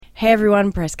Hey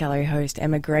everyone, Press Gallery host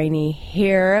Emma Graney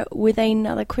here with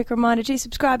another quick reminder to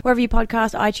subscribe wherever you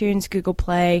podcast, iTunes, Google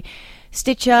Play,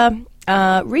 Stitcher.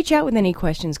 Reach out with any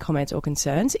questions, comments or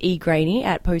concerns,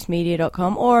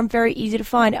 egraney@postmedia.com, or I'm very easy to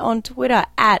find on Twitter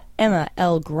 @Emma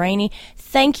L. Graney.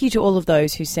 Thank you to all of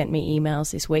those who sent me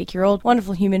emails this week. You're all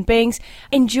wonderful human beings.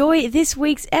 Enjoy this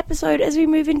week's episode as we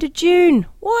move into June.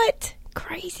 What?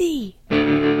 Crazy.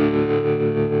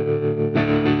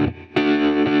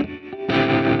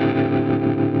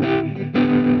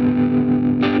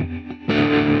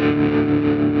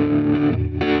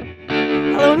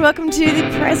 Hello and welcome to the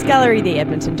Press Gallery, the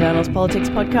Edmonton Journal's politics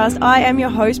podcast. I am your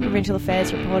host, provincial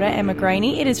affairs reporter Emma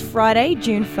Graney. It is Friday,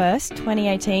 June 1st,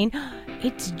 2018.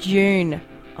 It's June.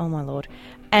 Oh my lord.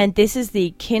 And this is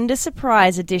the Kinder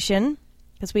Surprise edition,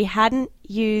 because we hadn't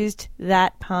used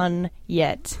that pun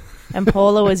yet. And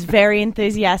Paula was very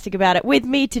enthusiastic about it. With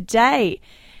me today,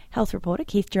 health reporter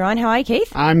Keith Gerein. How are you,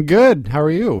 Keith? I'm good. How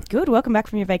are you? Good. Welcome back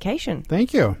from your vacation.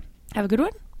 Thank you. Have a good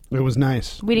one? It was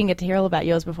nice. We didn't get to hear all about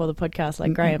yours before the podcast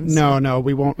like Graham's. No,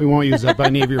 we won't use up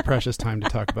any of your precious time to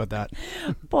talk about that.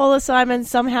 Paula Simon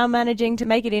somehow managing to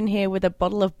make it in here with a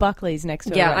bottle of Buckley's next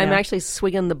to her. Yeah, right I'm now. actually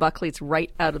swigging the Buckley's right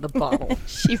out of the bottle.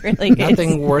 She really is.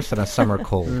 Nothing worse than a summer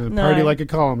cold. Party like a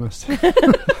columnist.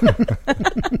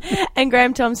 And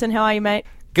Graham Thomson, how are you, mate?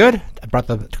 Good. I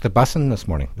took the bus in this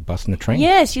morning. The bus and the train.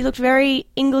 Yes, you looked very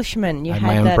Englishman. You I had had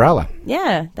my that, umbrella.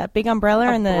 Yeah, that big umbrella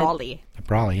and Brawley. A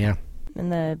brolly, yeah.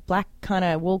 the black kind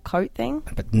of wool coat thing.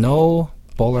 But no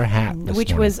bowler hat this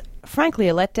Which morning. was, frankly,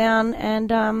 a letdown.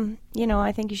 And,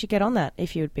 I think you should get on that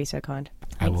if you would be so kind.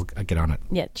 I will get on it.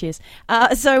 Yeah, cheers.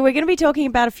 So we're going to be talking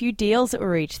about a few deals that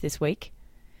were reached this week.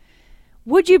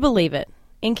 Would you believe it?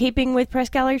 In keeping with Press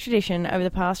Gallery tradition over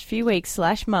the past few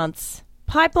weeks/months,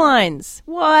 pipelines.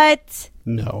 What?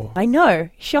 No. I know.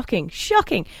 Shocking.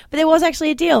 But there was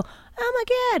actually a deal. Oh my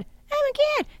God.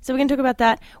 So we're going to talk about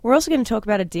that. We're also going to talk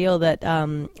about a deal that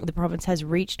the province has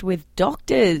reached with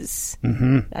doctors.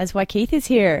 Mm-hmm. That's why Keith is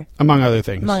here. Among other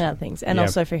things. And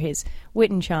also for his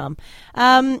wit and charm.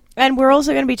 And we're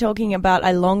also going to be talking about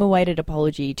a long-awaited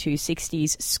apology to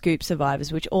Sixties Scoop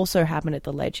survivors, which also happened at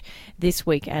the Ledge this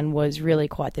week and was really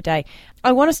quite the day.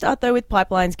 I want to start, though, with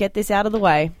pipelines. Get this out of the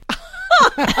way.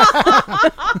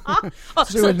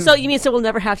 So you mean we'll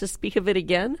never have to speak of it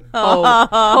again? Oh,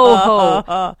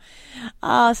 ho,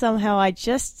 ho. Somehow I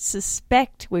just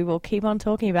suspect we will keep on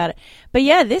talking about it. But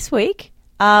yeah, this week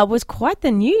was quite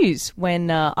the news when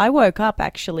I woke up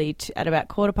actually at about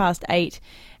 8:15,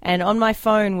 and on my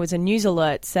phone was a news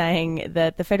alert saying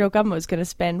that the federal government was going to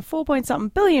spend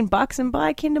 $4.something billion and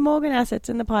buy Kinder Morgan assets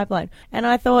in the pipeline. And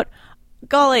I thought,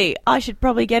 golly, I should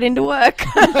probably get into work.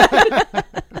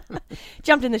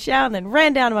 Jumped in the shower and then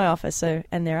ran down to my office.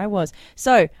 And there I was.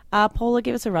 So, Paula,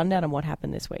 give us a rundown on what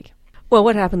happened this week. Well,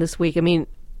 what happened this week? I mean,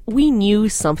 we knew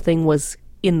something was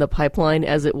in the pipeline,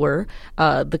 as it were.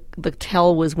 The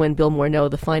tell was when Bill Morneau,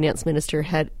 the finance minister,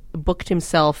 had booked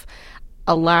himself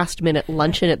a last-minute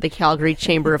luncheon at the Calgary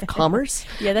Chamber of Commerce.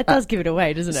 Yeah, that does give it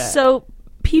away, doesn't it? So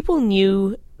people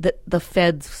knew that the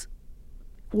feds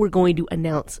were going to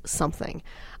announce something.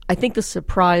 I think the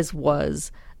surprise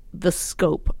was the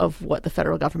scope of what the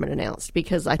federal government announced,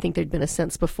 because I think there'd been a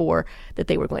sense before that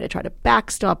they were going to try to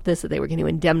backstop this, that they were going to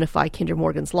indemnify Kinder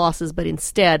Morgan's losses, but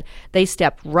instead they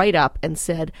stepped right up and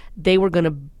said they were going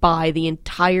to buy the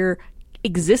entire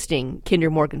existing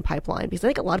Kinder Morgan pipeline, because I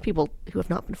think a lot of people who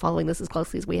have not been following this as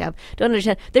closely as we have don't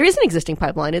understand there is an existing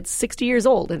pipeline. It's 60 years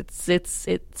old and it's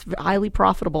highly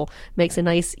profitable, makes a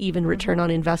nice even return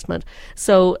on investment.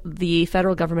 So the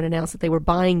federal government announced that they were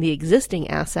buying the existing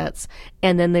assets,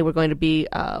 and then they were going to be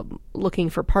looking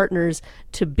for partners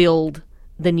to build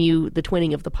the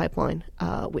twinning of the pipeline,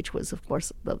 which was, of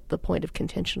course, the point of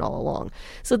contention all along.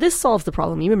 So this solves the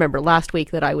problem. You remember last week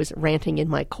that I was ranting in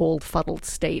my cold, fuddled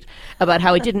state about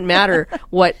how it didn't matter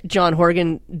what John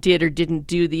Horgan did or didn't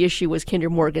do. The issue was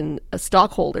Kinder Morgan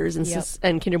stockholders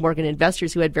and Kinder Morgan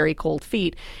investors who had very cold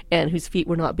feet and whose feet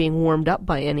were not being warmed up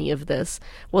by any of this.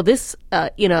 Well, this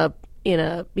in a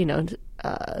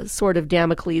sort of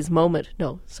Damocles moment.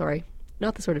 No, sorry.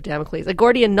 Not the sort of Damocles, a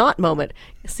Gordian knot moment.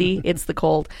 See, it's the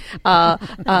cold.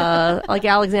 Like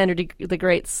Alexander the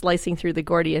Great slicing through the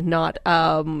Gordian knot.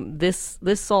 This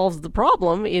solves the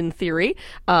problem in theory.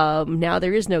 Now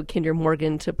there is no Kinder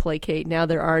Morgan to placate. Now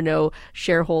there are no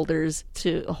shareholders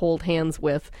to hold hands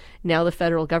with. Now the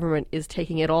federal government is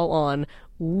taking it all on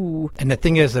Ooh. And the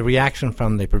thing is, the reaction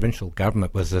from the provincial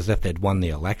government was as if they'd won the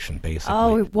election, basically.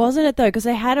 Oh, wasn't it, though? Because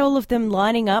they had all of them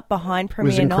lining up behind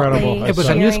Premier incredible. Notley. It was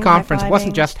a news cheering, conference. It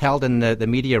wasn't high-fiving. just held in the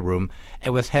media room.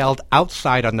 It was held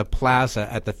outside on the plaza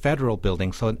at the federal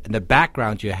building. So in the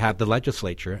background, you have the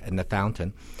legislature and the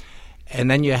fountain. And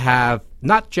then you have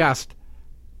not just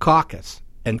caucus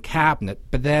and cabinet,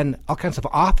 but then all kinds of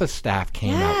office staff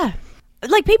came out.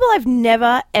 Like people I've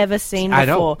never, ever seen I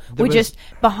know. before There were was just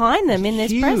behind them in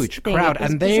this press Huge thing. crowd, It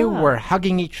was and they bizarre. were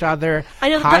hugging each other, I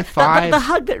know high the fives.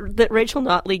 hug that Rachel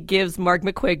Notley gives Mark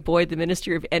McQuaig-Boyd, the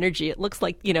Minister of Energy. It looks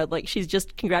like like she's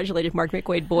just congratulated Mark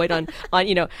McQuaig-Boyd on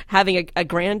having a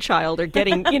grandchild or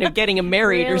getting him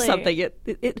married or Really? something.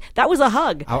 That was a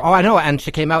hug. Oh, I know. And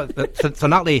she came out. So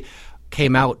Notley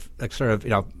came out, like, sort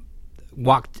of,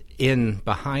 walked in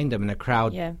behind him, and the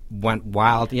crowd went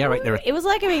wild. Yeah, right there. It was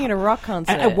like being at a rock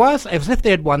concert. And it was as if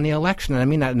they had won the election. And I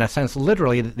mean that in a sense,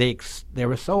 literally, they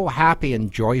were so happy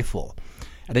and joyful.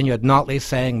 And then you had Notley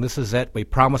saying, "This is it. We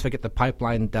promise we get the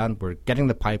pipeline done. We're getting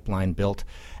the pipeline built,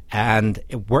 and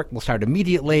work will start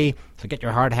immediately. So get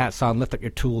your hard hats on, lift up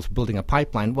your tools, building a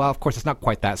pipeline." Well, of course, it's not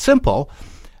quite that simple,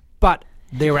 but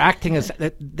they were acting as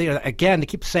they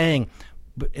keep saying,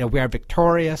 we are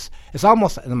victorious. It's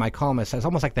almost, in my column, it says, it's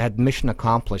almost like they had mission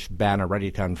accomplished banner ready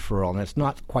to unfurl, and it's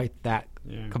not quite that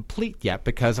complete yet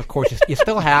because, of course, you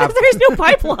still have... There's no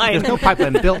pipeline. There's no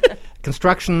pipeline built.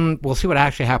 Construction, we'll see what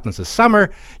actually happens this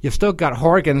summer. You've still got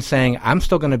Horgan saying, I'm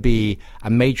still going to be a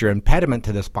major impediment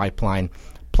to this pipeline.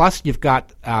 Plus, you've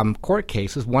got court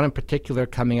cases, one in particular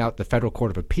coming out the Federal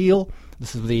Court of Appeal.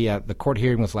 This is the court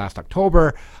hearing was last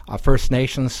October. First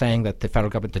Nations saying that the federal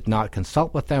government did not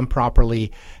consult with them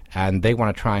properly, and they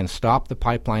want to try and stop the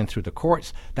pipeline through the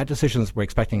courts. That decision we're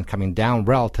expecting coming down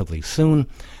relatively soon.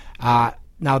 Now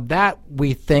that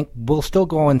we think will still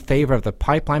go in favor of the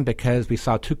pipeline because we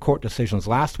saw 2 court decisions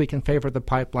last week in favor of the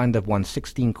pipeline. They've won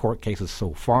 16 court cases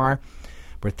so far.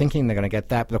 We're thinking they're going to get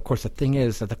that, but of course the thing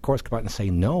is that the courts come out and say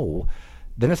no.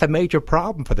 Then it's a major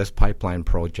problem for this pipeline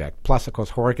project. Plus, of course,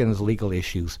 Horgan's legal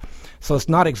issues. So it's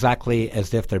not exactly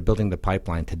as if they're building the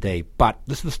pipeline today, but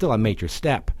this is still a major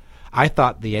step. I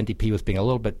thought the NDP was being a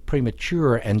little bit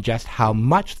premature in just how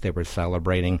much they were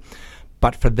celebrating,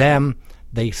 but for them,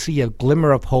 they see a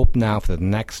glimmer of hope now for the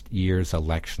next year's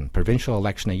election. Provincial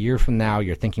election a year from now,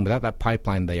 you're thinking without that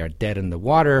pipeline, they are dead in the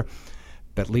water.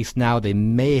 But at least now they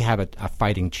may have a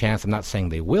fighting chance. I'm not saying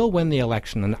they will win the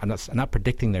election. I'm not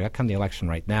predicting they're going to come the election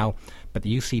right now. But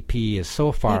the UCP is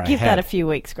so far ahead. Give that a few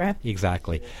weeks, Graham.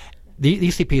 Exactly. The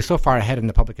UCP is so far ahead in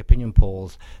the public opinion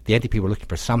polls, the NDP were looking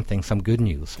for some good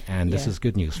news. And this is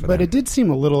good news for them. But it did seem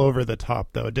a little over the top,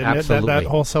 though, didn't Absolutely. it? That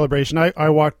whole celebration. I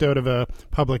walked out of a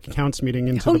public accounts meeting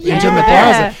into the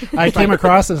yeah. plaza. I came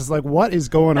across this, like, what is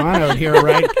going on out here,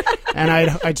 right? And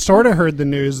I'd sort of heard the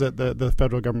news that the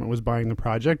federal government was buying the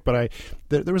project, but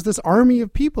there was this army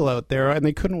of people out there, and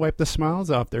they couldn't wipe the smiles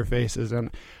off their faces.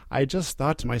 And I just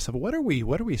thought to myself, what are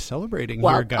we celebrating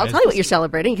here, guys? I'll tell you what you're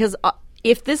celebrating, because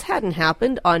if this hadn't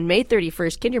happened on May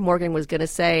 31st, Kinder Morgan was going to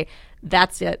say,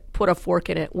 that's it, put a fork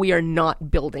in it, we are not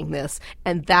building this,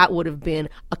 and that would have been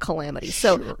a calamity.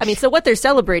 So what they're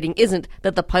celebrating isn't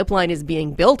that the pipeline is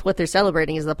being built. What they're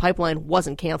celebrating is the pipeline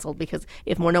wasn't canceled, because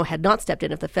if Morneau had not stepped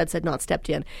in, if the feds had not stepped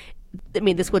in,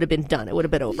 this would have been done. It would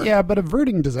have been over. Yeah, but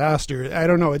averting disaster, I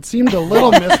don't know. It seemed a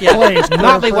little misplaced.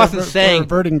 Notley wasn't saying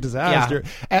averting disaster.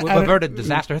 Yeah, we've averted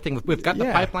disaster. We've got the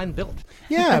pipeline built.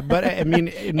 Yeah, but I mean,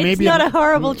 maybe it's not a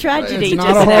horrible tragedy. It's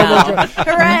not a horrible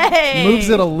tragedy. Hooray! Moves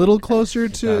it a little closer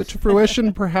to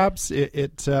fruition, perhaps.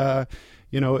 But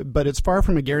it's far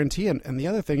from a guarantee. And the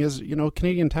other thing is,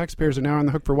 Canadian taxpayers are now on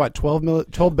the hook for what,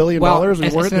 $12 billion Well, it's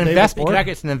an investment.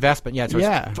 It's an investment. Yeah, so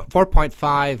yeah. It's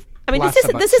 4.5.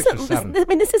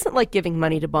 This isn't like giving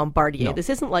money to Bombardier. No, this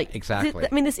isn't like exactly.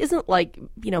 This isn't like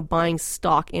buying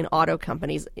stock in auto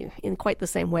companies in quite the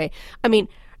same way. I mean,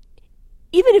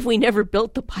 even if we never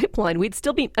built the pipeline, we'd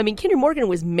still be. I mean, Kinder Morgan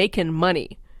was making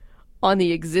money on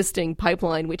the existing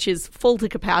pipeline, which is full to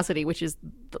capacity, which is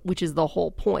the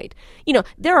whole point.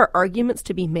 There are arguments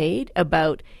to be made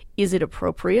about, is it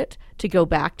appropriate to go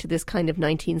back to this kind of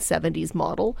 1970s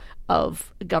model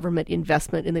of government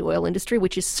investment in the oil industry,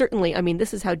 which is certainly,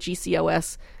 this is how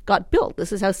GCOS got built.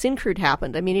 This is how Syncrude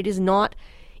happened. It is not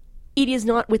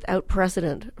without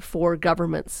precedent for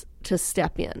governments to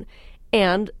step in.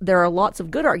 And there are lots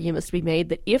of good arguments to be made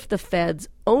that if the feds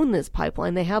own this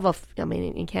pipeline, they have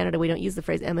in Canada we don't use the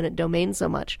phrase eminent domain so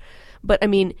much, but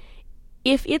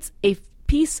if it's a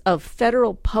piece of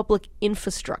federal public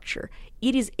infrastructure,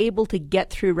 it is able to get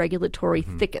through regulatory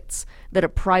thickets that a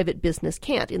private business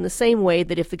can't. In the same way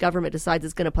that if the government decides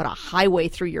it's going to put a highway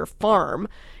through your farm,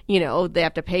 they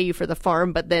have to pay you for the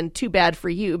farm, but then too bad for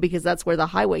you because that's where the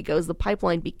highway goes. The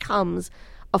pipeline becomes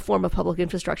a form of public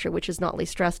infrastructure, which, as Notley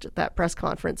stressed at that press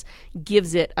conference,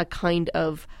 gives it a kind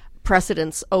of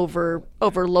precedence over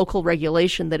local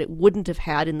regulation that it wouldn't have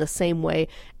had in the same way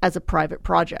as a private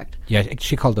project. Yeah,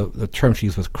 she called the term she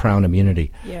used was crown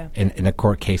immunity in a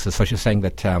court cases. So she's saying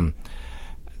that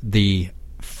the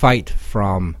fight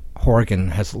from Horgan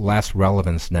has less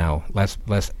relevance now, less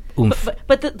oomph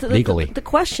legally. The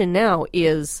question now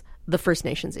is the First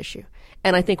Nations issue.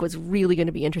 And I think what's really going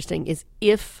to be interesting is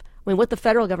what the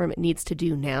federal government needs to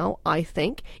do now, I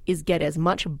think, is get as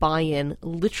much buy-in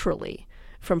literally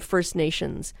from First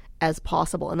Nations as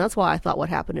possible. And that's why I thought what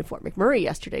happened in Fort McMurray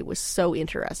yesterday was so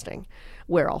interesting,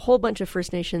 where a whole bunch of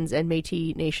First Nations and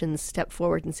Métis nations stepped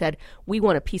forward and said, we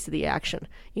want a piece of the action.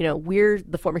 We're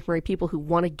the Fort McMurray people who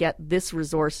want to get this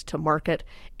resource to market,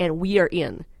 and we are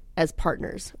in as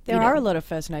partners. There are a lot of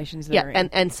First Nations that are in.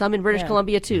 and some in British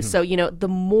Columbia too. So, the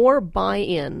more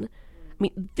buy-in,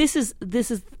 this is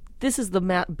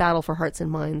the battle for hearts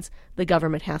and minds the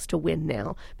government has to win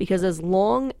now. Because as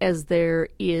long as there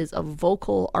is a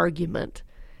vocal argument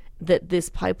that this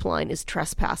pipeline is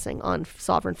trespassing on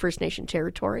sovereign First Nation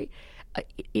territory,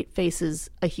 it faces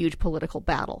a huge political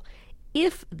battle.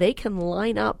 If they can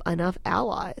line up enough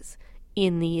allies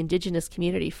in the Indigenous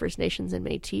community, First Nations and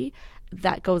Métis,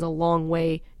 that goes a long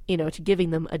way to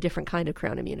giving them a different kind of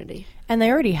crown immunity. And they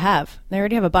already have. They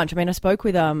already have a bunch. I spoke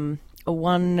with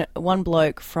one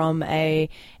bloke from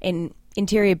an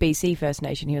Interior BC First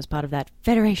Nation. He was part of that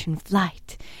Federation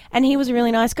flight. And he was a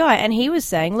really nice guy. And he was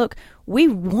saying, look, we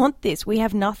want this. We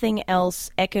have nothing else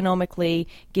economically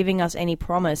giving us any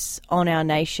promise on our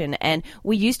nation. And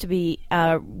we used to do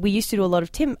a lot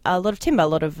of timber, a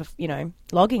lot of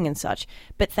logging and such.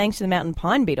 But thanks to the mountain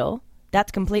pine beetle,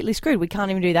 that's completely screwed. We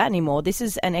can't even do that anymore. This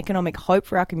is an economic hope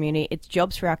for our community. It's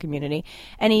jobs for our community.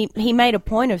 And he made a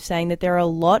point of saying that there are a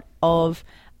lot of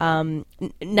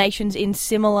nations in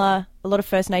similar, a lot of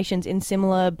First Nations in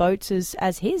similar boats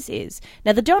as his is.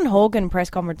 Now, the John Horgan press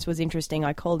conference was interesting.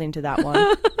 I called into that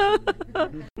one.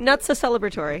 Not so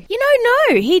celebratory.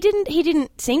 No, he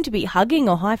didn't seem to be hugging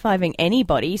or high-fiving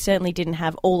anybody. He certainly didn't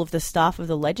have all of the staff of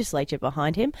the legislature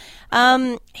behind him.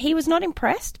 He was not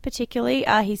impressed, particularly.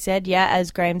 He said, as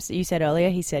Graham, you said earlier,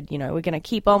 he said, we're going to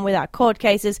keep on with our court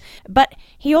cases. But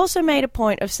he also made a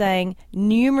point of saying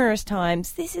numerous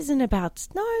times, this isn't about,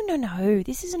 no,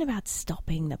 this isn't about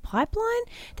stopping the pipeline.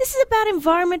 This is about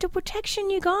environmental protection,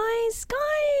 you guys.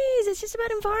 It's just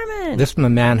about environment. This from a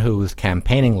man who was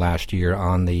campaigning last year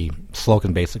on the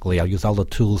slogan, basically, I'll use all the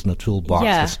tools in the toolbox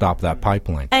to stop that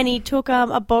pipeline. And he took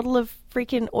a bottle of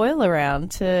freaking oil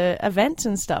around to events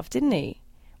and stuff, didn't he?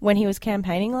 When he was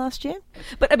campaigning last year.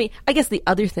 But, I guess the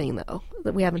other thing, though,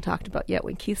 that we haven't talked about yet,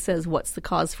 when Keith says, what's the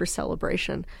cause for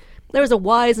celebration? There was a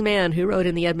wise man who wrote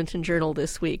in the Edmonton Journal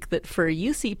this week that for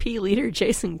UCP leader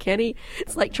Jason Kenney,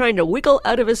 it's like trying to wiggle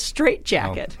out of a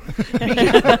straitjacket.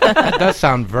 That does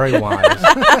sound very wise.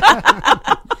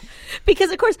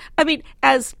 Because, of course,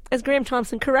 as Graham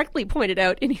Thomson correctly pointed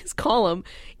out in his column,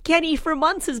 Kenney for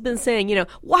months has been saying,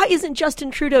 why isn't Justin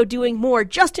Trudeau doing more?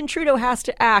 Justin Trudeau has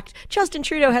to act. Justin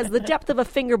Trudeau has the depth of a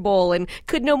finger bowl and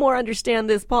could no more understand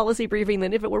this policy briefing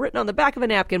than if it were written on the back of a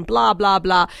napkin, blah, blah,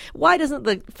 blah. Why doesn't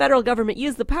the federal government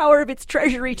use the power of its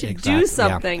treasury to do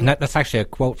something? Yeah. And that's actually a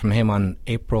quote from him on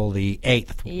April the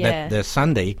 8th, the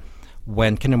Sunday,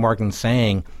 when Kinder Morgan's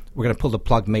saying, we're going to pull the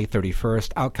plug May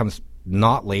 31st. Out comes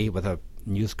Notley with a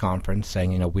news conference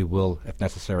saying, we will, if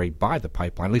necessary, buy the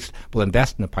pipeline. At least we'll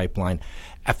invest in the pipeline.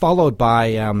 Followed by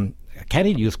a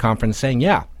Kennedy news conference saying,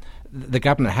 the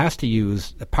government has to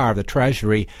use the power of the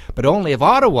Treasury, but only if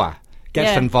Ottawa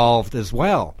gets involved as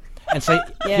well. And so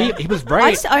he was very...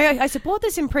 I support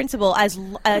this in principle.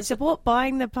 I support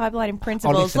buying the pipeline in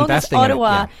principle as long as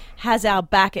Ottawa has our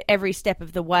back at every step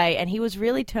of the way. And he was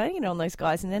really turning it on those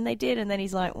guys. And then they did. And then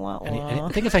he's like, wah, wah. And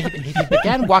the thing is, he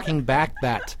began walking back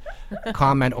that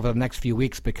comment over the next few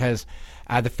weeks because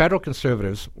the federal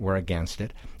Conservatives were against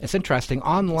it. It's interesting.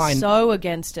 Online... So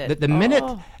against it. The minute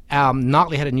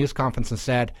Notley had a news conference and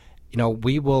said,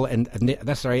 we will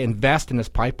necessarily invest in this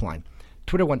pipeline,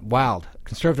 Twitter went wild.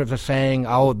 Conservatives are saying,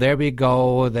 there we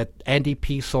go, that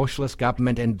NDP socialist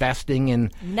government investing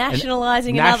in...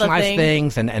 Nationalizing another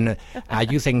things and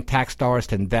using tax dollars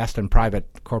to invest in private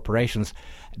corporations.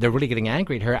 They're really getting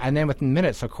angry at her. And then within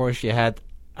minutes, of course, you had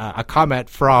a comment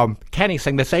from Kenney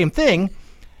saying the same thing.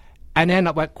 And then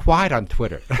it went quiet on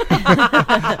Twitter.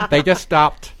 They just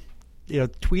stopped...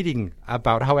 tweeting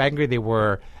about how angry they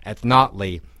were at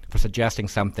Notley for suggesting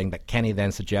something that Kenny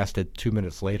then suggested 2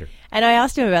 minutes later. And I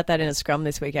asked him about that in a scrum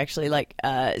this week, actually.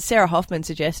 Sarah Hoffman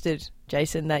suggested,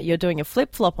 Jason, that you're doing a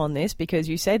flip-flop on this because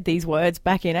you said these words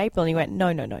back in April, and he went,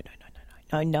 no,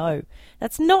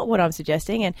 that's not what I'm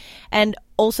suggesting. And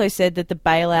also said that the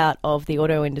bailout of the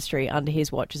auto industry under his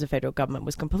watch as a federal government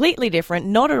was completely different,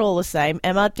 not at all the same.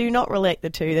 Emma, do not relate the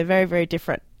two. They're very, very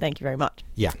different. Thank you very much.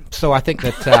 Yeah, so I think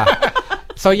that...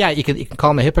 you can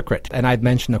call him a hypocrite. And I'd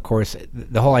mentioned, of course,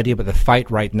 the whole idea about the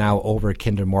fight right now over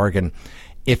Kinder Morgan.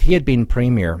 If he had been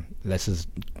Premier, this is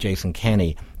Jason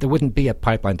Kenney, there wouldn't be a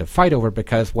pipeline to fight over,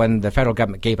 because when the federal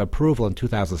government gave approval in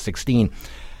 2016,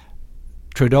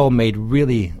 Trudeau made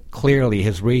really clearly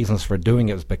his reasons for doing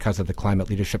it was because of the Climate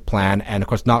Leadership Plan. And, of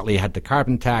course, Notley had the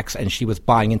carbon tax, and she was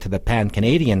buying into the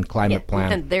pan-Canadian climate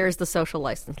plan. And there's the social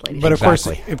license, ladies. But, of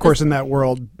course, in that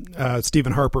world,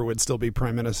 Stephen Harper would still be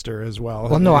Prime Minister as well.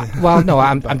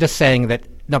 I'm just saying that...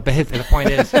 No, but the point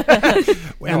is...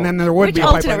 and then there would be a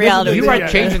alternate reality? You are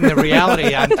changing the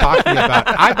reality I'm talking about.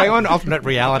 I have my own alternate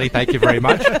reality, thank you very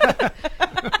much.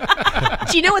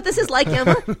 Do you know what this is like,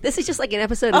 Emma? This is just like an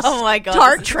episode of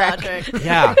Star Trek.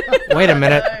 Yeah. Wait a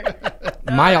minute.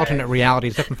 My alternate reality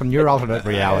is different from your alternate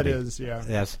reality. It is, yeah.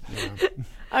 Yes. Yeah.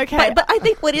 Okay. But I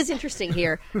think what is interesting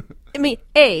here, I mean,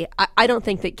 I don't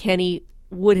think that Kenny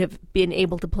would have been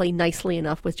able to play nicely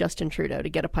enough with Justin Trudeau to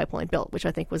get a pipeline built, which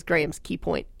I think was Graham's key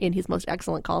point in his most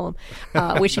excellent column,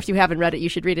 which if you haven't read it, you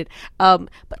should read it. But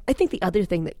I think the other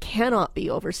thing that cannot be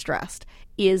overstressed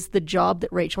is the job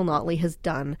that Rachel Notley has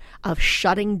done of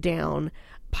shutting down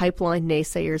pipeline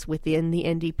naysayers within the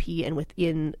NDP and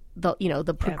within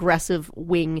the progressive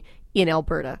wing in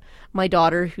Alberta. My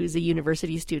daughter, who's a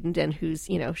university student and who's,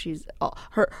 she's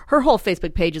her whole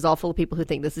Facebook page is all full of people who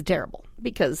think this is terrible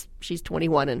because she's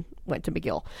 21 and went to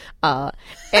McGill.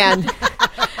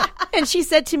 And she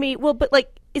said to me, well, but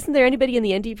isn't there anybody in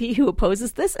the NDP who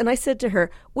opposes this? And I said to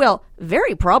her, well,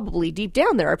 very probably deep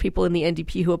down there are people in the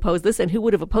NDP who oppose this and who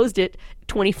would have opposed it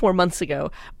 24 months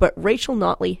ago. But Rachel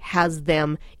Notley has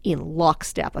them in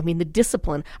lockstep. I mean, the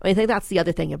discipline. I think that's the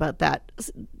other thing about that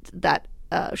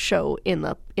show in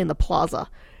the plaza,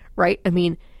 right? I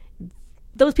mean,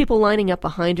 those people lining up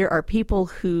behind her are people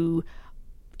who,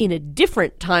 in a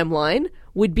different timeline,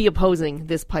 would be opposing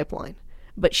this pipeline.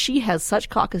 But she has such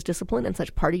caucus discipline and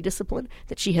such party discipline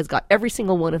that she has got every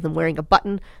single one of them wearing a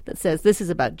button that says this is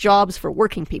about jobs for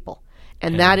working people.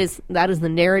 And that is the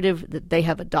narrative that they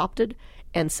have adopted.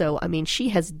 And so, I mean, she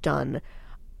has done,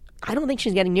 I don't think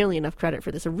she's getting nearly enough credit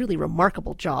for this, a really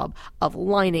remarkable job of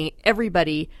lining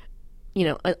everybody,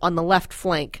 on the left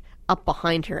flank up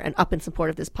behind her and up in support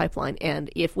of this pipeline. And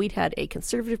if we'd had a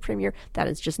Conservative Premier, that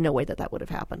is just no way that would have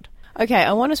happened. Okay,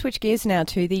 I want to switch gears now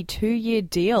to the 2-year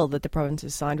deal that the province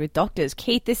has signed with doctors.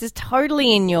 Keith, this is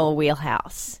totally in your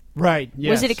wheelhouse. Right,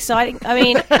 yes. Was it exciting? I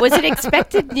mean, was it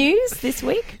expected news this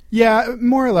week? Yeah,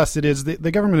 more or less it is.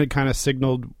 The government had kind of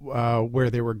signaled where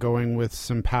they were going with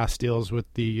some past deals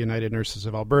with the United Nurses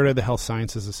of Alberta, the Health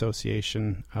Sciences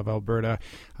Association of Alberta.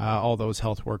 All those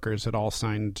health workers had all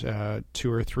signed 2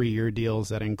 or 3 year deals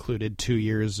that included 2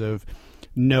 years of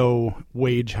no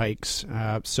wage hikes.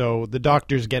 So the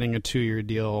doctors getting a 2-year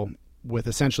deal with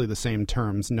essentially the same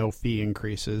terms, no fee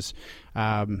increases,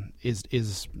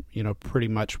 is pretty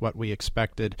much what we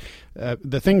expected.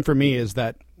 The thing for me is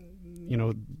that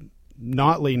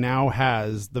Notley now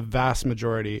has the vast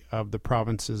majority of the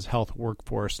province's health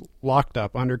workforce locked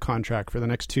up under contract for the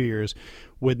next 2 years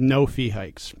with no fee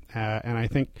hikes, and I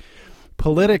think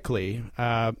politically,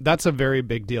 that's a very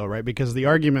big deal, right? Because the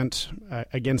argument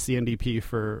against the NDP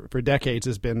for decades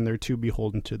has been they're too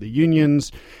beholden to the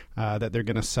unions, that they're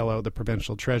going to sell out the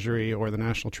provincial treasury or the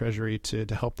national treasury to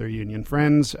help their union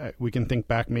friends. We can think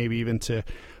back maybe even to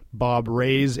Bob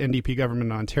Rae's NDP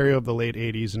government in Ontario of the late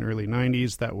 80s and early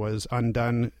 90s that was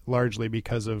undone largely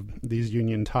because of these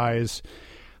union ties.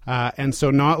 And so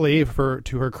Notley,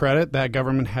 to her credit, that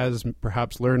government has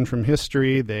perhaps learned from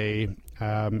history. They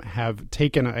have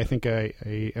taken, I think,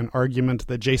 an argument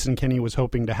that Jason Kenney was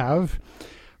hoping to have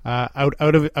out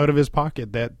of his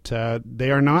pocket, that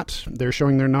they're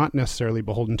showing they're not necessarily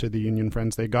beholden to the union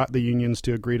friends. They got the unions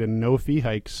to agree to no fee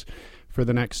hikes for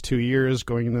the next 2 years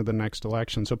going into the next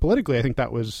election. So politically, I think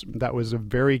that was a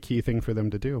very key thing for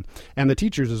them to do. And the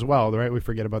teachers as well, right? We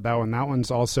forget about that one. That one's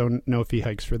also no fee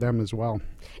hikes for them as well.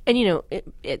 And,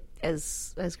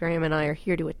 as Graham and I are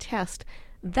here to attest,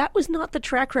 that was not the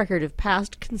track record of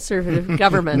past Conservative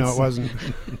governments. No, it wasn't.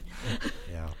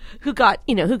 Who got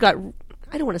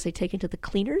I don't want to say taken to the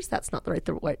cleaners. That's not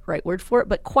the right word for it.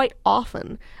 But quite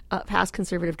often, past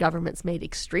Conservative governments made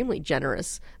extremely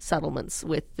generous settlements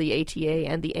with the ATA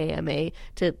and the AMA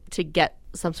to get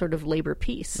some sort of labor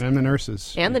peace. And the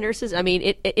nurses. And the nurses. I mean,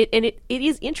 it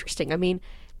is interesting. I mean,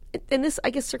 and this, I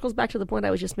guess, circles back to the point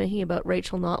I was just making about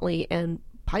Rachel Notley and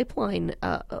pipeline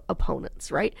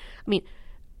opponents, right? I mean,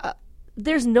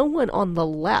 there's no one on the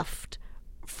left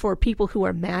for people who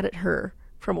are mad at her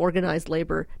from organized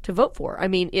labor to vote for. I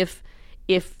mean, if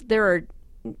there are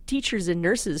teachers and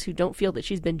nurses who don't feel that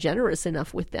she's been generous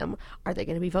enough with them, are they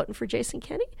going to be voting for Jason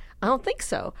Kenney? I don't think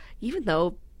so, even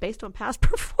though based on past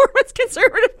performance,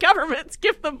 Conservative governments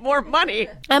give them more money.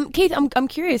 Keith, I'm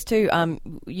curious too.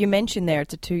 You mentioned there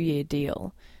it's a 2-year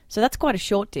deal. So that's quite a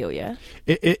short deal, yeah?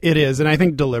 It is, and I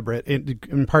think deliberate,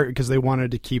 in part because they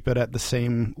wanted to keep it at the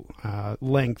same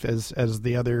length as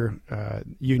the other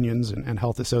unions and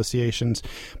health associations.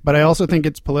 But I also think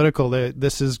it's political.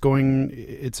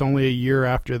 It's only a year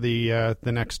after the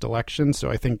next election, so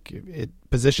I think it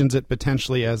positions it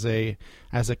potentially as a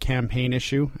campaign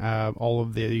issue. All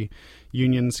of the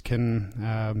unions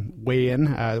can weigh in.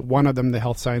 One of them, the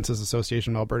Health Sciences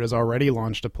Association of Alberta, has already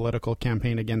launched a political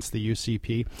campaign against the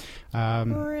UCP.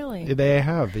 Really? They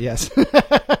have, yes.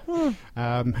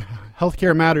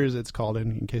 Healthcare Matters, it's called,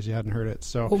 in case you hadn't heard it.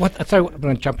 So, sorry, I'm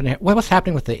going to jump in here. What's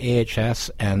happening with the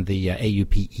AHS and the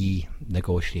AUPE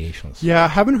negotiations? Yeah, I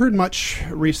haven't heard much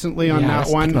recently on that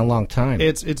one. It's been a long time.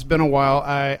 It's been a while.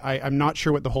 I'm not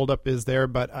sure what the holdup is there,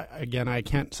 but again, I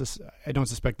don't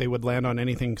suspect they would land on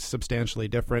anything substantially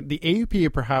different. The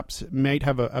AUPE perhaps might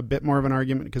have a bit more of an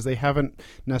argument because they haven't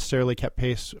necessarily kept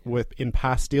pace in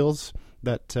past deals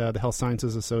that the Health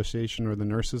Sciences Association or the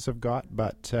nurses have got.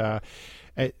 But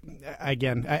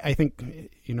again, I think the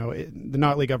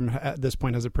Notley government at this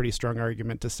point has a pretty strong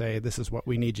argument to say this is what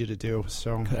we need you to do.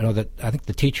 So I think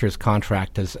the teachers'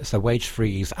 contract is a wage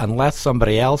freeze unless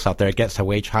somebody else out there gets a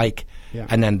wage hike,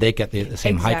 and then they get the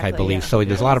same hike, I believe. Yeah. So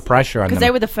there's a lot of pressure on them because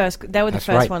they were the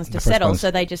first ones to settle. So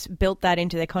they just built that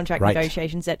into their contract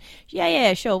negotiations. That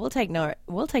sure, we'll take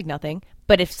nothing.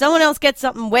 But if someone else gets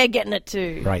something, we're getting it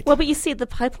too. Right. Well, but you see, the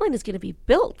pipeline is going to be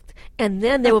built, and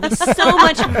then there will be so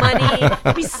much money.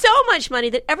 There'll be so much money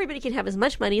that everybody can have as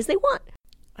much money as they want.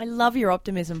 I love your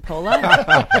optimism, Paula.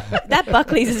 That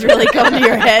Buckley's has really come to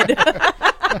your head.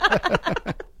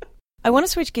 I want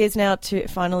to switch gears now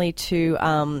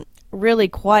to really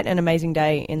quite an amazing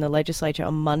day in the legislature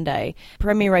on Monday.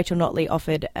 Premier Rachel Notley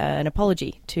offered an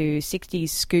apology to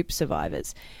Sixties Scoop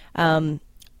survivors.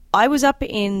 I was up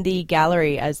in the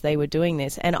gallery as they were doing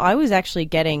this, and I was actually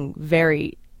getting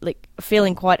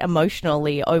feeling quite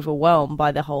emotionally overwhelmed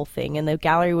by the whole thing. And the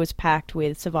gallery was packed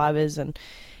with survivors, and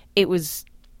it was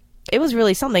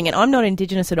really something. And I'm not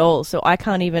Indigenous at all, so I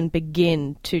can't even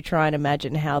begin to try and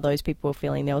imagine how those people were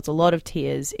feeling. There was a lot of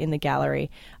tears in the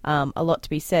gallery, a lot to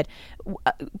be said.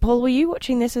 Paul, were you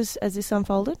watching this as this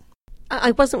unfolded?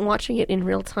 I wasn't watching it in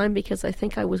real time because I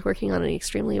think I was working on an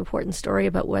extremely important story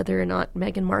about whether or not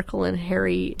Meghan Markle and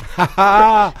Harry.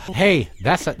 Hey,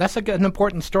 that's an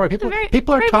important story.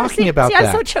 People are talking about that.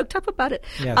 I'm so choked up about it.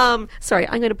 Yes. Sorry,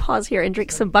 I'm going to pause here and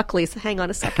drink some Buckley's. Hang on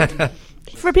a second.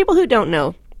 For people who don't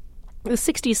know, the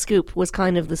 60s Scoop was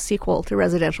kind of the sequel to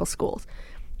residential schools.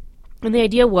 And the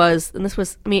idea was, and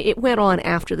it went on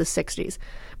after the 60s,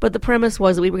 but the premise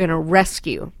was that we were going to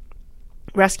rescue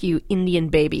Indian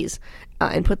babies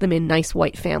and put them in nice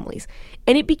white families.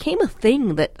 And it became a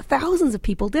thing that thousands of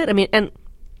people did. I mean, and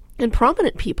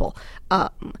prominent people.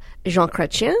 Jean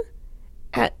Chrétien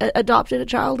adopted a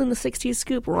child in the 60s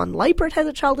Scoop. Ron Leipert has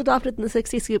a child adopted in the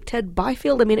 60s Scoop. Ted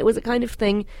Byfield. I mean, it was a kind of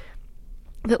thing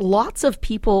that lots of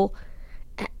people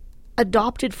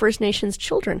adopted First Nations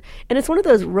children. And it's one of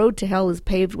those road to hell is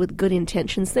paved with good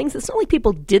intentions things. It's not like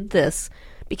people did this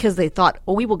because they thought,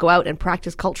 we will go out and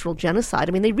practice cultural genocide.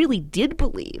 I mean, they really did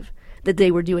believe that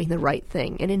they were doing the right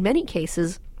thing. And in many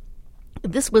cases,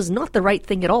 this was not the right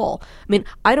thing at all. I mean,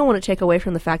 I don't want to take away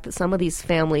from the fact that some of these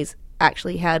families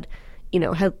actually had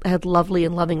lovely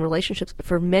and loving relationships. But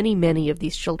for many, many of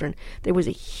these children, there was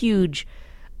a huge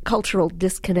cultural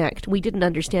disconnect. We didn't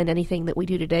understand anything that we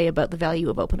do today about the value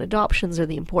of open adoptions or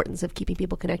the importance of keeping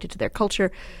people connected to their culture.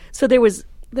 So there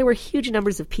were huge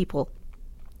numbers of people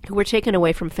who were taken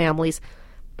away from families.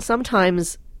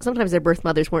 Sometimes their birth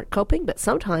mothers weren't coping, but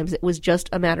sometimes it was just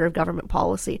a matter of government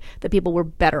policy that people were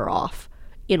better off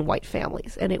in white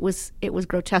families. And it was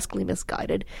grotesquely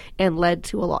misguided and led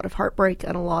to a lot of heartbreak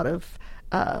and a lot of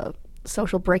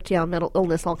social breakdown, mental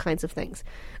illness, all kinds of things.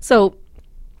 So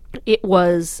it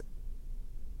was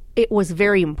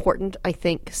very important, I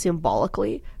think,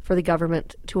 symbolically for the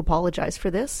government to apologize for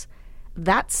this.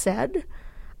 That said,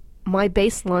 my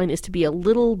baseline is to be a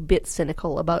little bit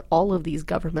cynical about all of these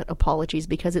government apologies,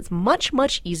 because it's much,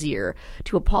 much easier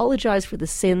to apologize for the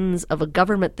sins of a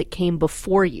government that came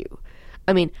before you.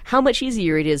 I mean, how much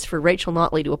easier it is for Rachel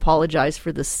Notley to apologize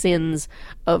for the sins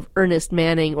of Ernest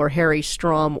Manning or Harry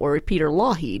Strom or Peter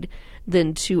Lougheed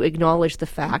than to acknowledge the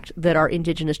fact that our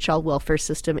Indigenous child welfare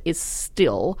system is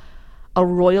still a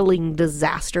roiling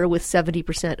disaster, with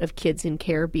 70% of kids in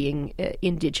care being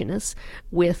Indigenous,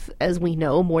 with, as we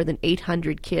know, more than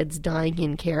 800 kids dying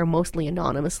in care, mostly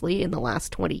anonymously, in the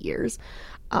last 20 years.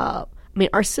 I mean,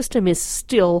 our system is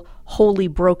still wholly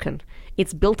broken.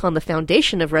 It's built on the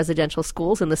foundation of residential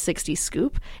schools and the 60s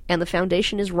Scoop, and the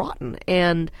foundation is rotten.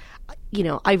 And, you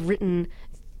know, I've written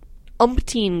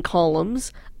umpteen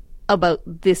columns about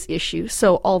this issue.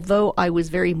 So although I was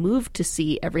very moved to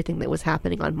see everything that was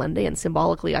happening on Monday, and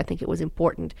symbolically I think it was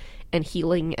important and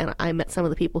healing, and I met some of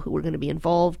the people who were going to be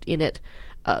involved in it,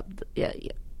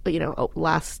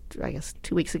 last, I guess,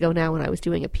 2 weeks ago now, when I was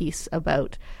doing a piece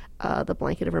about the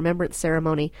Blanket of Remembrance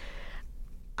ceremony,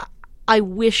 I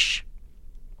wish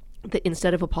that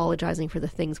instead of apologizing for the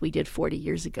things we did 40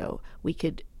 years ago, we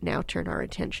could now turn our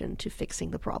attention to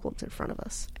fixing the problems in front of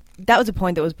us. That was a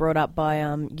point that was brought up by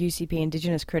UCP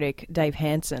Indigenous critic Dave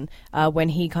Hansen when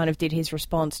he kind of did his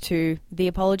response to the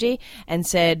apology and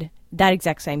said that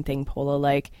exact same thing, Paula.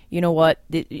 Like, you know what,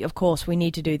 of course we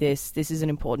need to do this. This is an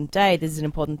important day. This is an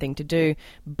important thing to do.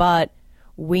 But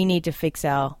we need to fix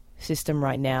our system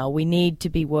right now. We need to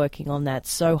be working on that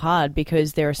so hard,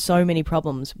 because there are so many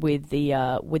problems with the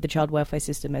child welfare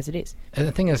system as it is. And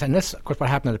the thing is, and this, of course, what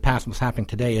happened in the past and what's happening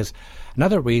today is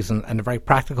another reason, and a very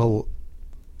practical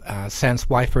sense,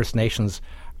 why First Nations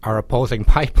are opposing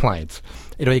pipelines.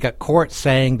 You know, you got courts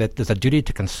saying that there's a duty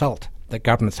to consult that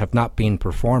governments have not been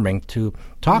performing to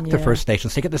talk to First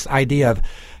Nations. So you get this idea of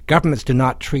governments do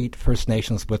not treat First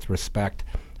Nations with respect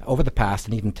over the past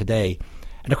and even today.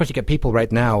 And of course, you get people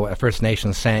right now at First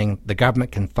Nations saying the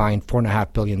government can find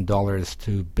 $4.5 billion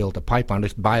to build a pipeline,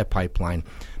 just buy a pipeline.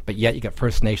 But yet you get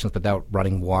First Nations without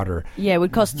running water. Yeah, it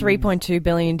would cost $3.2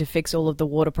 billion to fix all of the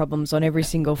water problems on every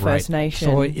single First Nation.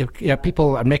 So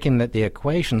people are making the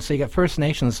equation. So you get First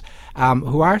Nations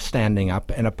who are standing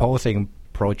up and opposing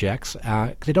projects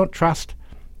because they don't trust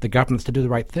the governments to do the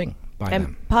right thing by them.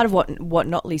 And part of what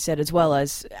Notley said as well,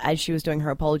 as she was doing her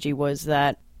apology, was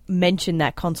that mentioned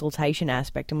that consultation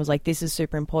aspect and was like, this is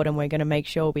super important. We're going to make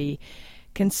sure we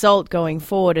consult going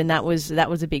forward, and that was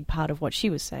a big part of what she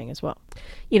was saying as well.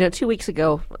 You know, 2 weeks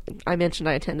ago, I mentioned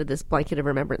I attended this Blanket of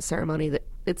Remembrance ceremony. That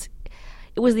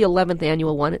it was the 11th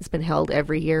annual one. It's been held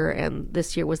every year, and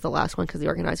this year was the last one because the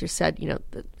organizers said, you know,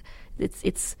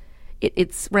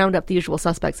 it's round up the usual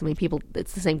suspects. I mean,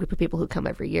 it's the same group of people who come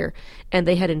every year. And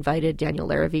they had invited Daniel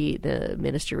Larrabee, the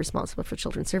minister responsible for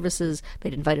children's services.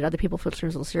 They'd invited other people for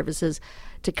children's services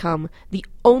to come. The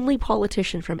only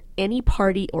politician from any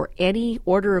party or any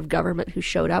order of government who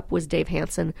showed up was Dave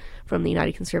Hansen from the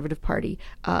United Conservative Party.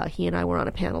 He and I were on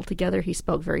a panel together. He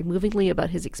spoke very movingly about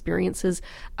his experiences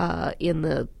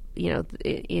in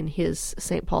his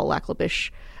St. Paul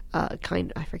Lac-La-Biche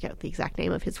I forget the exact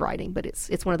name of his riding, but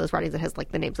it's one of those ridings that has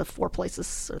like the names of 4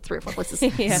 places or 3 or 4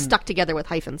 places stuck together with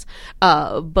hyphens.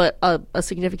 But a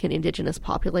significant Indigenous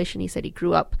population. He said he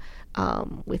grew up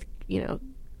with, you know,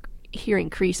 hearing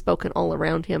Cree spoken all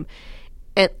around him,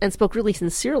 and spoke really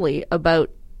sincerely about,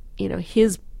 you know,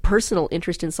 his personal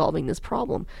interest in solving this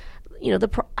problem. You know,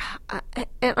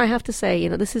 and I have to say, you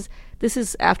know, this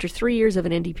is after 3 years of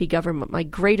an NDP government, my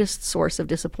greatest source of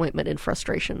disappointment and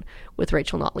frustration with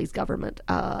Rachel Notley's government.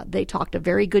 They talked a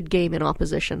very good game in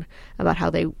opposition about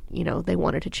how they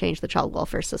wanted to change the child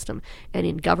welfare system, and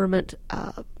in government,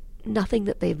 nothing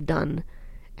that they've done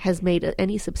has made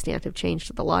any substantive change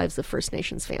to the lives of First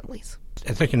Nations families.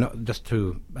 I think, you know, just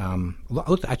to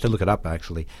actually look it up.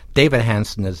 Actually, David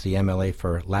Hansen is the MLA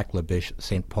for Lac-La-Biche,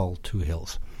 St. Paul, Two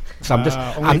Hills. So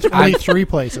only 3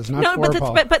 places, not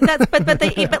 4.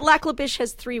 But Lac-La-Biche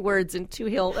has 3 words and Two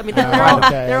Hills. I mean,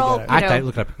 they're all. I had to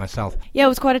look it up myself. Yeah, it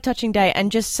was quite a touching day.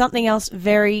 And just something else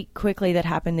very quickly that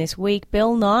happened this week: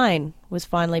 Bill 9 was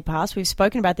finally passed. We've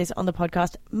spoken about this on the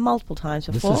podcast multiple times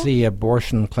before. This is the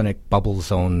abortion clinic bubble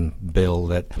zone bill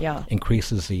that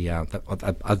increases a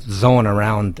zone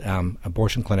around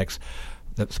abortion clinics,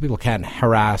 so people can't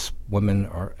harass women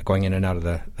or going in and out of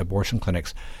the abortion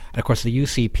clinics. And of course, the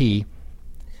UCP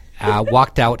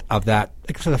walked out of that.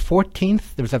 So the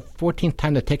 14th, there was a 14th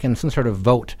time they've taken some sort of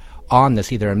vote on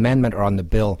this, either amendment or on the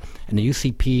bill, and the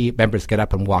UCP members get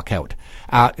up and walk out.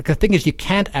 The thing is, you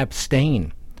can't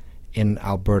abstain in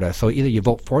Alberta. So either you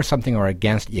vote for something or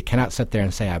against it. You cannot sit there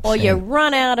and say abstain. Or you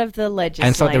run out of the legislature.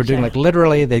 And so they were doing, like,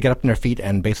 literally, they get up on their feet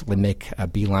and basically make a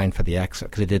beeline for the exit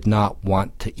because they did not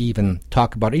want to even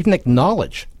talk about it, even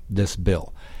acknowledge this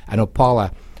bill. I know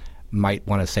Paula might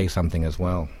want to say something as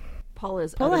well.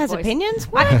 Paula has opinions?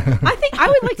 What? I think I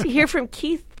would like to hear from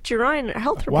Keith Gerein,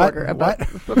 health reporter, about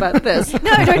this.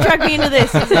 No, don't drag me into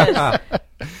this, he says.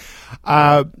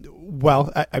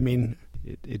 Well, I mean,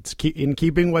 it's in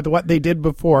keeping with what they did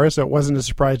before, so it wasn't a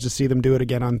surprise to see them do it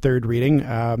again on third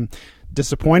reading.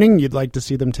 Disappointing. You'd like to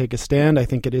see them take a stand. I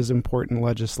think it is important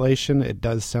legislation. It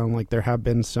does sound like there have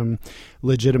been some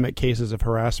legitimate cases of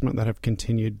harassment that have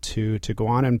continued to go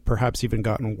on and perhaps even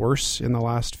gotten worse in the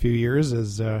last few years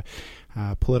as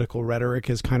political rhetoric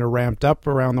has kind of ramped up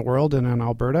around the world and in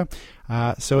Alberta.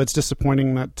 So it's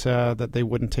disappointing that they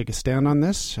wouldn't take a stand on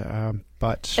this.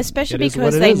 But especially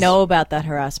because they know about that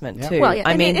harassment too. Well, yeah.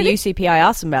 I mean, the UCP, I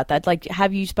asked them about that. Like,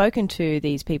 have you spoken to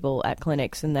these people at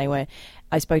clinics? And they were,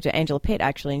 I spoke to Angela Pitt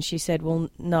actually, and she said, well,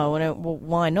 no. And well,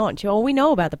 why not? She, we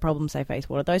know about the problems they face.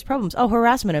 What are those problems? Oh,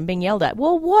 harassment and being yelled at.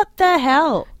 Well, what the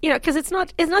hell? Because it's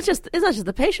not just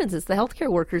the patients, it's the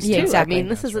healthcare workers too. Exactly. I mean,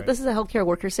 this is a healthcare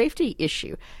worker safety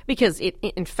issue because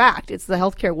in fact, it's the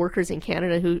healthcare workers in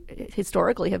Canada who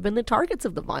historically have been the targets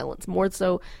of the violence, more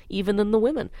so even than the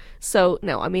women. So,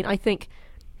 no, I mean, I think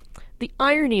the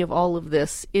irony of all of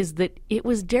this is that it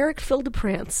was Derek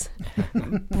Fildeprance's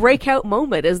breakout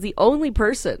moment as the only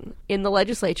person in the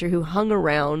legislature who hung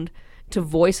around to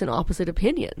voice an opposite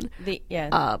opinion.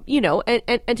 And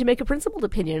to make a principled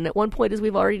opinion. And at one point, as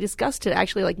we've already discussed, to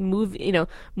actually move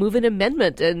an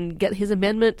amendment and get his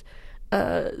amendment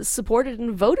supported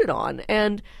and voted on.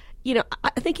 And,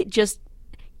 I think it just,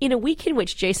 in a week in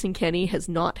which Jason Kenney has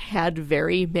not had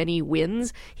very many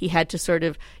wins, he had to sort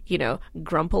of,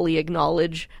 grumpily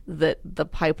acknowledge that the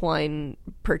pipeline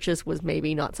purchase was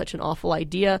maybe not such an awful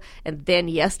idea. And then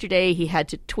yesterday he had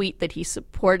to tweet that he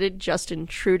supported Justin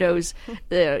Trudeau's,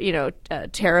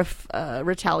 tariff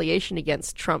retaliation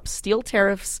against Trump's steel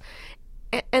tariffs.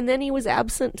 And then he was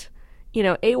absent,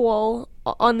 AWOL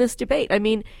on this debate. I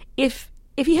mean, if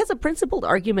he has a principled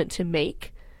argument to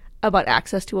make about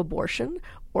access to abortion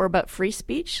or about free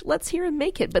speech, let's hear him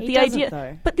make it. But the idea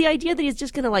that he's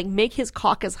just going to make his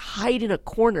caucus hide in a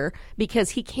corner because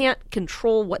he can't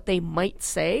control what they might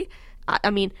say,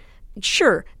 I mean,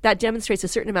 sure, that demonstrates a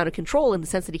certain amount of control in the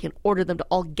sense that he can order them to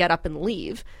all get up and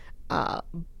leave.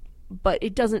 But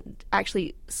it doesn't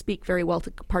actually speak very well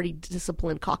to party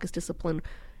discipline, caucus discipline.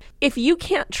 If you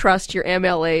can't trust your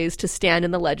MLAs to stand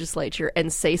in the legislature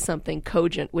and say something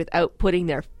cogent without putting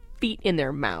their feet in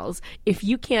their mouths, if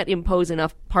you can't impose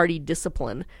enough party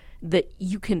discipline that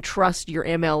you can trust your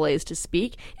MLAs to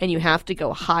speak, and you have to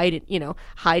go hide in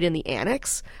the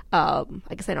annex. I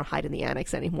guess they don't hide in the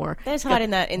annex anymore. They just hide in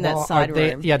that side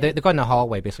room. They go in the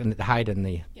hallway basically and hide in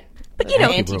the. Yeah. But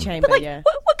antechamber. What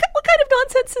kind of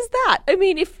nonsense is that? I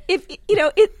mean, if is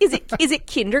it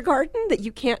kindergarten that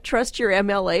you can't trust your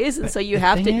MLAs, and so you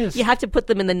have to put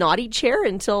them in the naughty chair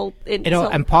until.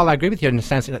 And Paul, I agree with you in the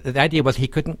sense that the idea was he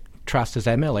couldn't trust his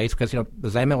MLAs because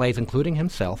there's MLAs, including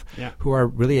himself, who are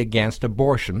really against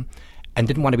abortion and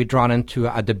didn't want to be drawn into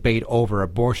a debate over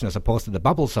abortion as opposed to the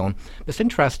bubble zone. It's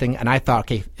interesting, and I thought,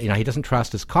 okay, he doesn't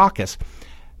trust his caucus,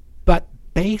 but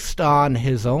based on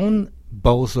his own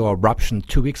bozo eruption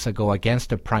 2 weeks ago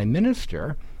against a prime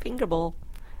minister. Fingerball.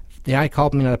 Yeah, I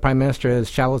called him the prime minister as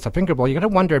shallow as a fingerball. You're going to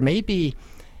wonder, maybe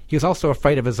he was also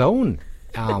afraid of his own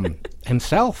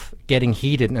himself getting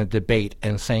heated in a debate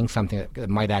and saying something that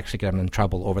might actually get him in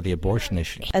trouble over the abortion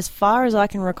issue. As far as I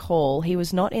can recall, he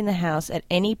was not in the House at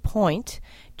any point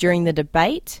during the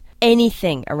debate,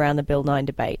 anything around the Bill 9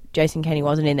 debate. Jason Kenney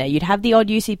wasn't in there. You'd have the odd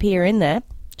UCPer in there.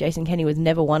 Jason Kenney was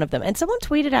never one of them. And someone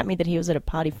tweeted at me that he was at a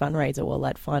party fundraiser while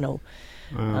that final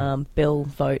bill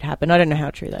vote happened. I don't know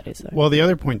how true that is, though. Well, the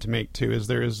other point to make, too, is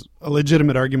there is a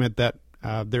legitimate argument that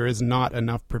there is not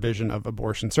enough provision of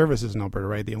abortion services in Alberta,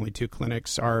 right? The only two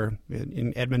clinics are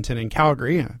in Edmonton and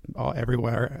Calgary.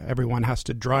 Everyone has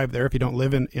to drive there if you don't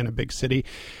live in a big city.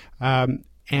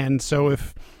 And so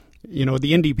if the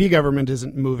NDP government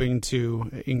isn't moving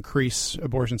to increase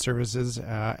abortion services,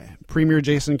 Premier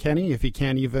Jason Kenney, if he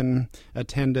can't even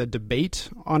attend a debate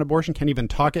on abortion, can't even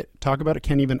talk about it,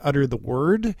 can't even utter the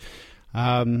word,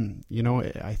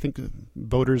 I think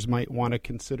voters might want to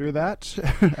consider that.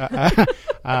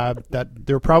 That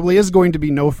there probably is going to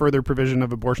be no further provision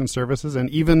of abortion services, and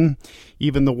even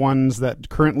the ones that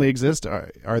currently exist,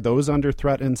 are those under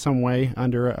threat in some way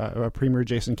under Premier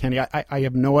Jason Kenney? I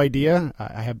have no idea.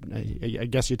 I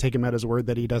guess you take him at his word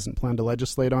that he doesn't plan to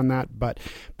legislate on that. But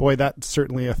boy, that's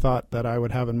certainly a thought that I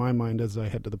would have in my mind as I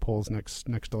head to the polls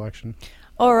next election.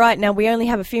 All right, now we only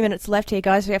have a few minutes left here,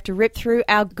 guys. We have to rip through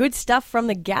our good stuff from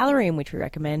the gallery, in which we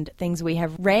recommend things we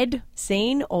have read,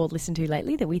 seen, or listened to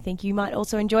lately that we think you might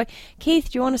also enjoy.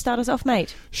 Keith, do you want to start us off,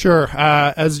 mate? Sure.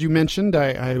 As you mentioned,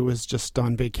 I was just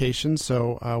on vacation,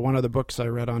 so one of the books I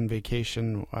read on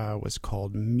vacation was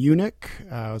called Munich. It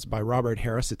was by Robert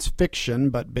Harris. It's fiction,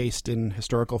 but based in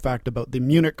historical fact about the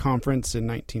Munich conference in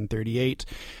 1938.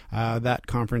 That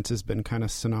conference has been kind of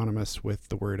synonymous with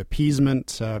the word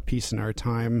appeasement, peace in our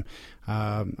time.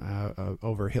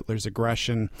 Over Hitler's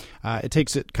aggression. It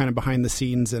takes it kind of behind the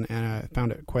scenes, and I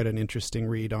found it quite an interesting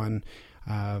read on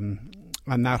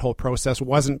that whole process.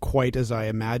 Wasn't quite as I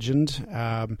imagined,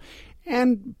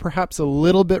 and perhaps a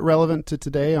little bit relevant to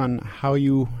today on how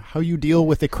you deal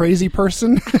with a crazy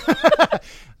person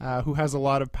who has a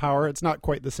lot of power. It's not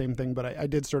quite the same thing, but I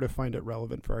did sort of find it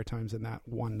relevant for our times in that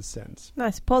one sense.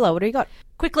 Nice. Paula, what do you got?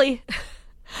 Quickly.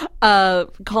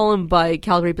 Column by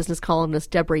Calgary business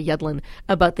columnist Deborah Yedlin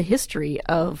about the history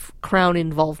of Crown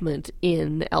involvement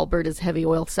in Alberta's heavy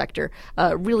oil sector.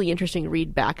 Really interesting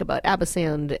read back about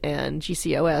Abasand and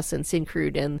GCOS and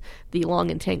Syncrude and the long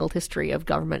and tangled history of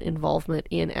government involvement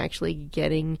in actually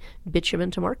getting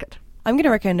bitumen to market. I'm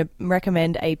going to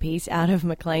recommend a piece out of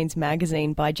Maclean's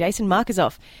magazine by Jason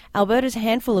Markozoff. Alberta's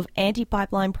handful of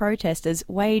anti-pipeline protesters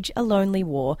wage a lonely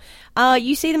war.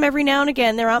 You see them every now and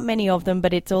again. There aren't many of them,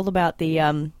 but it's all about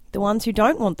the ones who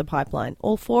don't want the pipeline.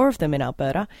 All 4 of them in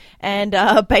Alberta, and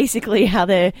basically how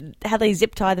they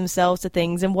zip tie themselves to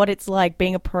things and what it's like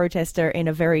being a protester in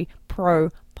a very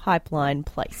pro-pipeline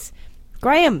place.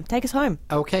 Graham, take us home.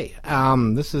 Okay,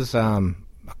 this is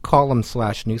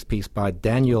column/news piece by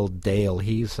Daniel Dale.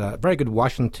 He's a very good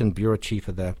Washington bureau chief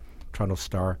of the Toronto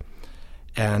Star,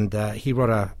 and he wrote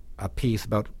a piece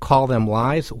about Call Them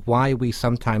Lies, why we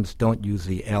sometimes don't use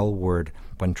the L word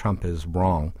when Trump is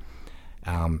wrong.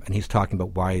 And he's talking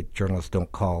about why journalists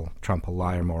don't call Trump a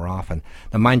liar more often.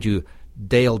 Now, mind you,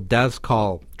 Dale does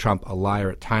call Trump a liar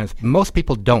at times. Most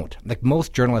people don't. Like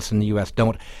most journalists in the U.S.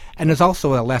 don't. And there's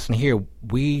also a lesson here.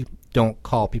 We don't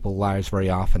call people liars very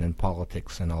often in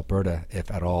politics in Alberta, if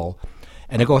at all.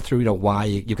 And to go through, why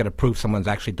you've got to prove someone's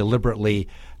actually deliberately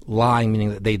lying, meaning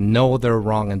that they know they're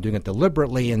wrong and doing it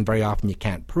deliberately, and very often you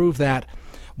can't prove that.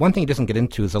 One thing he doesn't get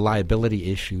into is the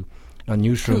liability issue.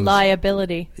 Newsrooms.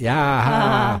 Liability.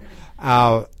 Yeah.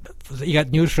 You got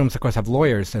newsrooms, of course, have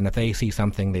lawyers, and if they see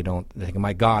something, they think,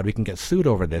 my God, we can get sued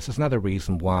over this. It's another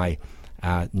reason why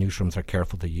newsrooms are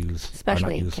careful to use.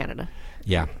 Especially in Canada.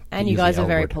 Yeah. And you guys are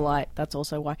very polite. That's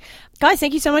also why. Guys,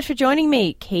 thank you so much for joining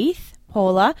me. Keith,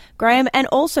 Paula, Graham, and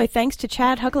also thanks to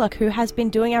Chad Huggluck, who has been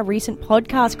doing our recent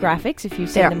podcast graphics. If you've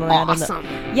seen them around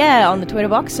on the Twitter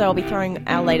box, so I'll be throwing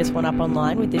our latest one up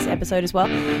online with this episode as well.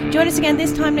 Join us again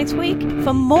this time next week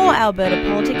for more Alberta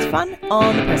politics fun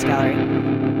on the Press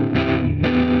Gallery.